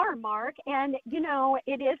 They are, Mark, and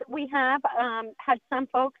it is. We have had some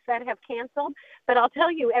folks that have canceled, but I'll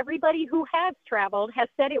tell you, everybody who has traveled has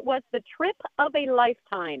said it was the trip of a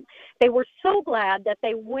lifetime. They were so glad that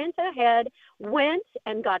they went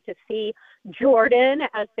and got to see Jordan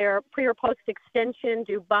as their pre or post extension,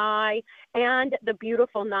 Dubai, and the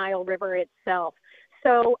beautiful Nile River itself.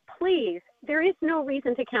 So please, there is no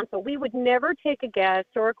reason to cancel. We would never take a guest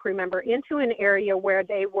or a crew member into an area where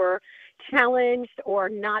they were challenged or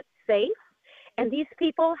not safe. And these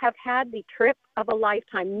people have had the trip of a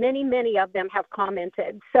lifetime. Many, many of them have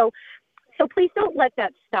commented. So please don't let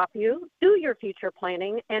that stop you. Do your future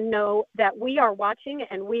planning and know that we are watching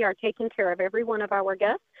and we are taking care of every one of our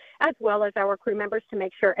guests as well as our crew members to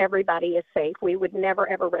make sure everybody is safe. We would never,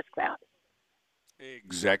 ever risk that.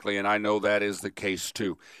 Exactly, and I know that is the case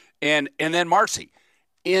too. And then, Marcy,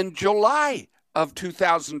 in July of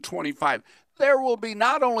 2025, there will be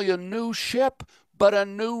not only a new ship, but a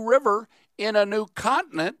new river in a new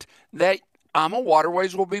continent that AMA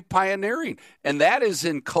Waterways will be pioneering. And that is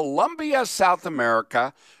in Colombia, South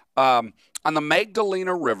America, on the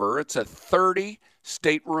Magdalena River. It's a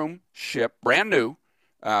 30-stateroom ship, brand new.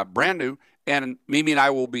 And Mimi and I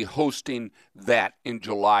will be hosting that in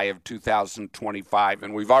July of 2025,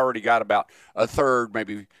 and we've already got about a third,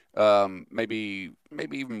 maybe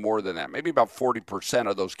even more than that, maybe about 40%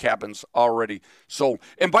 of those cabins already sold.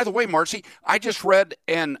 And by the way, Marcy, I just read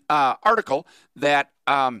an article that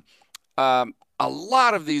AMA a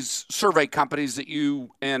lot of these survey companies that you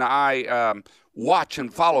and I watch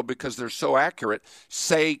and follow because they're so accurate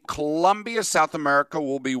say Colombia, South America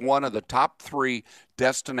will be one of the top 3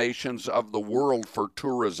 destinations of the world for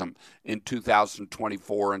tourism in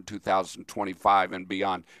 2024 and 2025 and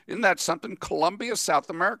beyond. Isn't that something? Colombia, South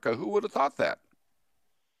America, who would have thought that?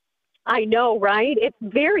 I know, right? It's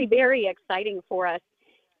very, very exciting for us.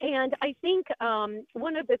 And I think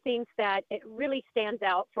one of the things that it really stands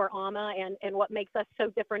out for AMA and what makes us so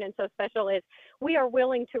different and so special is we are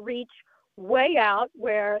willing to reach way out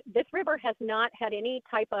where this river has not had any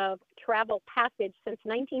type of travel passage since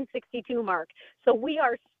 1962, Mark. So we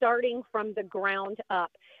are starting from the ground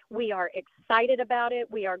up. We are excited about it.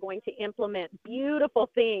 We are going to implement beautiful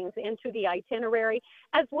things into the itinerary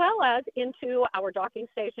as well as into our docking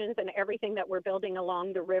stations and everything that we're building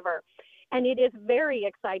along the river. And it is very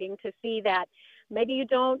exciting to see that maybe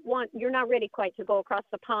you're not ready quite to go across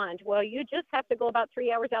the pond. Well, you just have to go about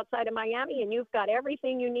 3 hours outside of Miami and you've got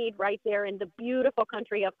everything you need right there in the beautiful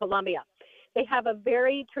country of Colombia. They have a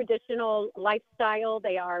very traditional lifestyle.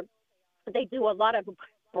 They do a lot of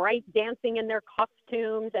bright dancing in their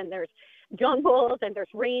costumes, and there's jungles and there's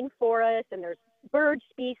rainforests and there's bird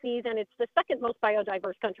species, and it's the second most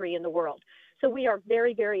biodiverse country in the world. So we are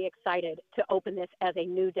very, very excited to open this as a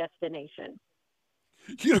new destination.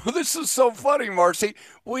 You know, this is so funny, Marcy.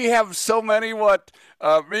 We have so many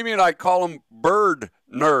Mimi and I call them bird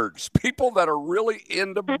nerds, people that are really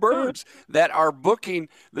into birds that are booking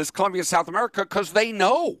this Colombia, South America because they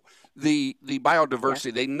know the biodiversity.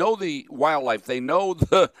 Yes. They know the wildlife. They know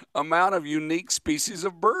the amount of unique species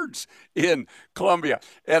of birds in Colombia.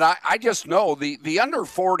 And I just know the under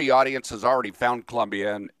 40 audience has already found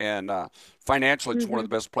Colombia, and financially it's one of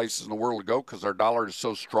the best places in the world to go because our dollar is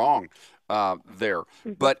so strong there.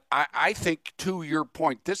 But I think, to your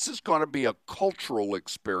point, this is going to be a cultural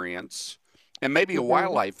experience and maybe a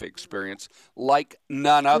wildlife experience like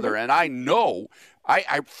none other. And I know,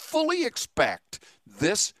 I fully expect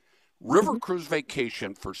this river cruise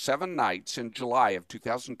vacation for 7 nights in July of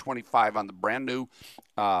 2025 on the brand new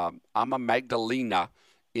Ama Magdalena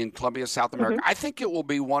in Colombia, South America. I think it will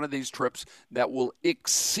be one of these trips that will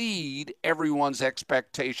exceed everyone's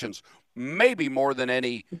expectations, maybe more than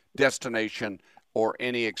any destination or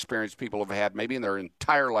any experience people have had, maybe in their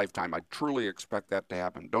entire lifetime. I truly expect that to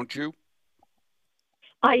happen. Don't you?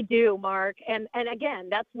 I do, Mark. And again,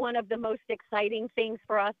 that's one of the most exciting things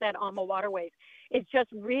for us at AMA Waterways. It's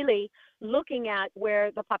just really looking at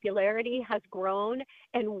where the popularity has grown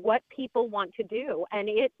and what people want to do. And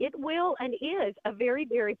it will and is a very,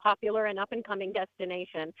 very popular and up-and-coming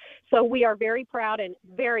destination. So we are very proud and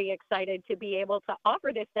very excited to be able to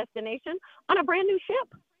offer this destination on a brand new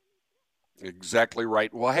ship. Exactly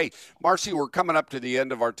right. Well, hey, Marcy, we're coming up to the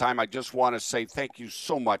end of our time. I just want to say thank you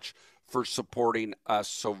so much for supporting us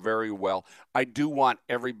so very well. I do want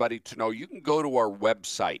everybody to know you can go to our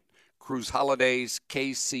website,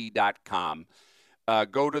 cruiseholidayskc.com.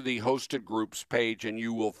 Go to the hosted groups page, and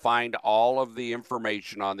you will find all of the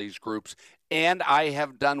information on these groups. And I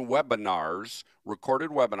have done webinars, recorded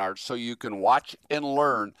webinars, so you can watch and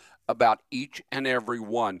learn about each and every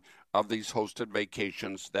one of these hosted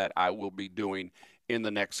vacations that I will be doing in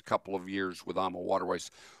the next couple of years with AMA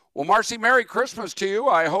Waterways. Well, Marcy, Merry Christmas to you.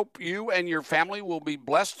 I hope you and your family will be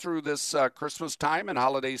blessed through this Christmas time and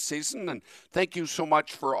holiday season. And thank you so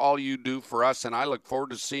much for all you do for us. And I look forward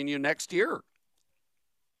to seeing you next year.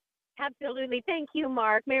 Absolutely. Thank you,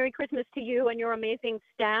 Mark. Merry Christmas to you and your amazing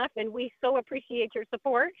staff. And we so appreciate your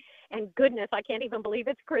support. And goodness, I can't even believe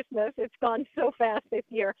it's Christmas. It's gone so fast this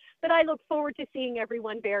year. But I look forward to seeing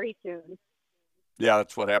everyone very soon. Yeah,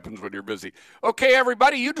 that's what happens when you're busy. Okay,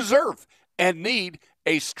 everybody, you deserve and need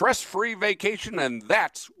a stress-free vacation, and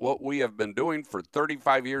that's what we have been doing for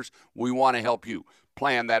 35 years. We want to help you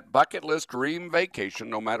plan that bucket list dream vacation,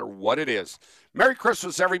 no matter what it is. Merry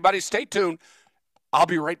Christmas, everybody. Stay tuned. I'll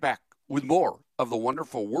be right back with more of the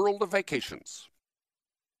wonderful world of vacations.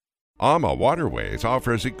 AMA Waterways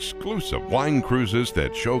offers exclusive wine cruises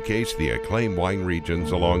that showcase the acclaimed wine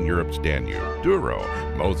regions along Europe's Danube, Douro,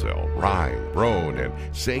 Moselle, Rhine, Rhone, and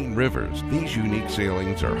Seine rivers. These unique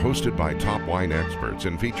sailings are hosted by top wine experts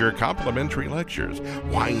and feature complimentary lectures,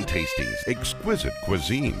 wine tastings, exquisite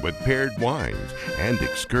cuisine with paired wines, and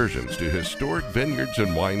excursions to historic vineyards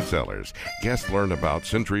and wine cellars. Guests learn about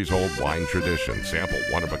centuries-old wine traditions, sample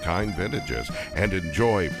one-of-a-kind vintages, and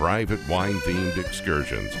enjoy private wine-themed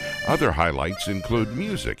excursions. Other highlights include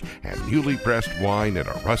music and newly pressed wine at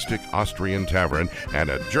a rustic Austrian tavern and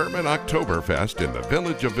a German Oktoberfest in the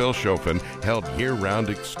village of Vilshofen, held year-round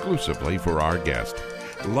exclusively for our guests.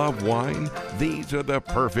 Love wine? These are the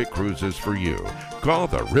perfect cruises for you. Call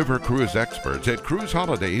the River Cruise experts at Cruise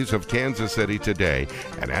Holidays of Kansas City today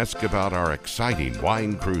and ask about our exciting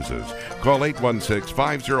wine cruises. Call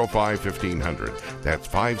 816-505-1500. That's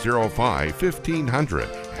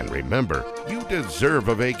 505-1500. And remember, you deserve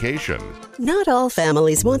a vacation. Not all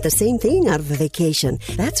families want the same thing out of a vacation.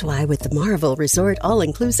 That's why with the Marvel Resort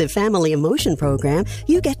All-Inclusive Family Emotion Program,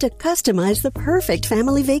 you get to customize the perfect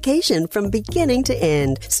family vacation from beginning to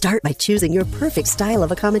end. Start by choosing your perfect style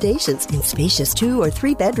of accommodations in spacious 2- or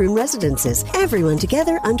 3-bedroom residences, everyone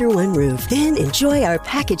together under one roof. Then enjoy our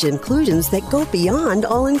package inclusions that go beyond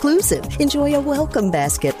all-inclusive. Enjoy a welcome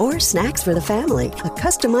basket or snacks for the family, a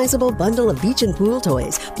customizable bundle of beach and pool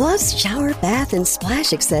toys, plus shower, bath, and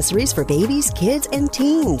splash accessories for babies, kids, and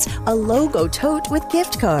teens, a logo tote with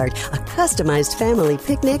gift card, a customized family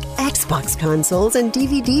picnic, Xbox consoles and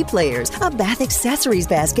DVD players, a bath accessories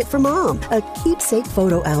basket for mom, a keepsake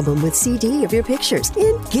photo album with CD of your pictures,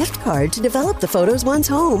 and gift card to develop the photos one's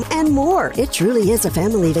home, and more. It truly is a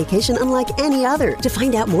family vacation unlike any other. To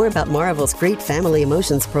find out more about Marvel's great Family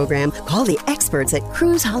Emotions program, call the experts at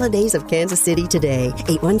Cruise Holidays of Kansas City today,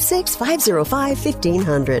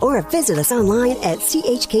 816-505-1500, or visit us online at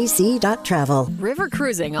chkc.travel. River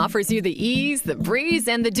Cruising offers you the ease, the breeze,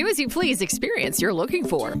 and the do-as-you-please experience you're looking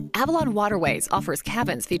for. Avalon Waterways offers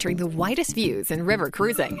cabins featuring the widest views in river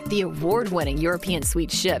cruising. The award-winning European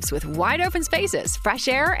suite ships with wide open spaces, fresh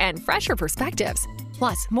air, and fresher perspectives.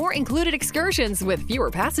 Plus, more included excursions with fewer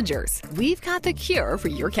passengers. We've got the cure for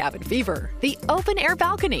your cabin fever. The open-air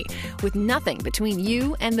balcony, with nothing between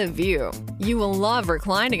you and the view. You will love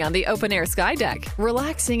reclining on the open-air sky deck,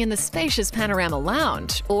 relaxing in the spacious panorama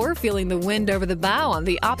lounge, or feeling the wind over the bow on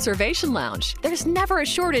the observation lounge. There's never a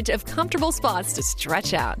shortage of comfortable spots to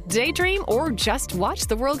stretch out, daydream, or just watch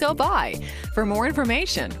the world go by. For more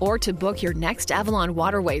information, or to book your next Avalon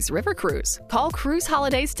Waterways River Cruise, call Cruise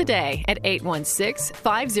Holidays today at 816-505-1500.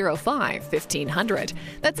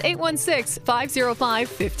 That's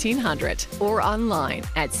 816-505-1500. Or online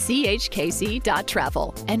at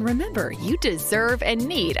chkc.travel. And remember, you deserve and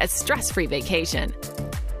need a stress-free vacation.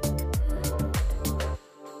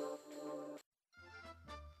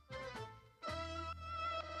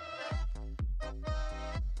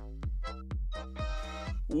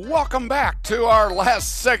 Welcome back to our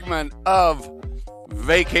last segment of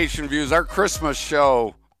Vacation Views, our Christmas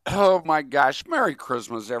show. Oh my gosh, Merry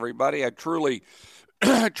Christmas, everybody. I truly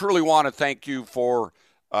want to thank you for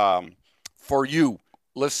you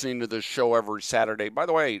listening to this show every Saturday. By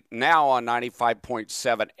the way, now on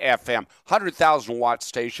 95.7 FM, 100,000 watt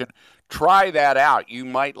station. Try that out. You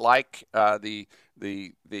might like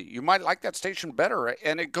you might like that station better,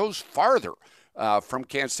 and it goes farther from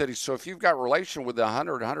Kansas City. So if you've got relation with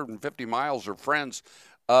 100, 150 miles or friends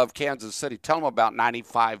of Kansas City, tell them about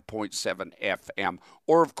 95.7 FM,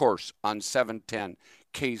 or of course on 710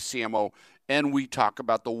 KCMO. And we talk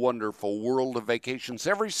about the wonderful world of vacations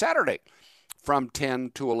every Saturday from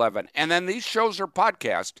 10 to 11. And then these shows are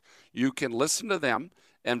podcast. You can listen to them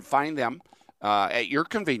and find them at your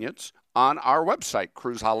convenience on our website,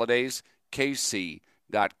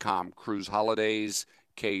 cruiseholidays.kc.com,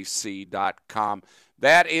 cruiseholidays.kc.com.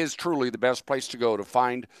 That is truly the best place to go to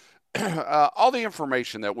find all the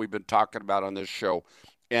information that we've been talking about on this show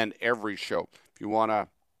and every show. If you want to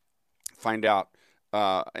find out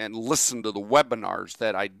and listen to the webinars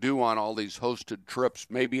that I do on all these hosted trips,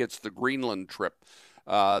 maybe it's the Greenland trip,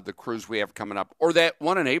 the cruise we have coming up, or that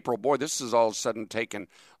one in April. Boy, this has all of a sudden taken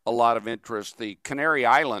a lot of interest. The Canary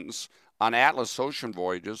Islands on Atlas Ocean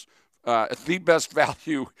Voyages, the best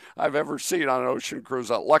value I've ever seen on an ocean cruise,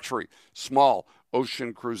 a luxury, small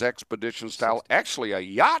ocean cruise expedition style, actually a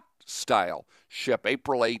yacht style ship,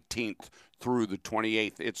 April 18th through the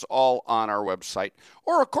 28th. It's all on our website.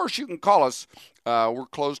 Or, of course, you can call us. We're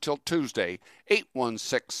closed till Tuesday,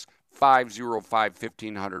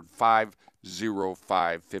 816-505-1500,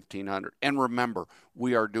 505-1500. And remember,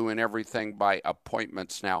 we are doing everything by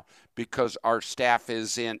appointments now because our staff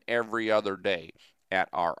is in every other day at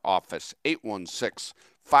our office,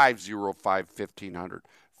 816-505-1500,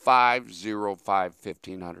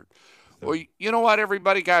 505-1500. Well, you know what,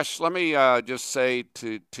 everybody? Gosh, let me just say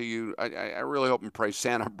to you, I really hope and pray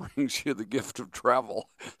Santa brings you the gift of travel,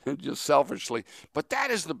 just selfishly. But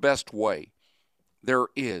that is the best way there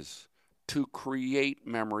is to create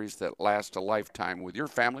memories that last a lifetime with your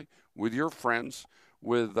family, with your friends,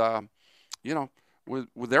 with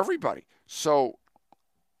everybody. So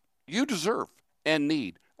you deserve and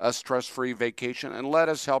need a stress-free vacation, and let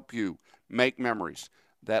us help you make memories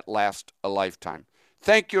that last a lifetime.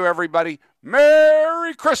 Thank you, everybody.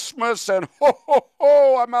 Merry Christmas, and ho, ho,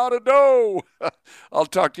 ho, I'm out of dough. I'll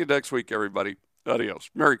talk to you next week, everybody. Adios.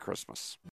 Merry Christmas.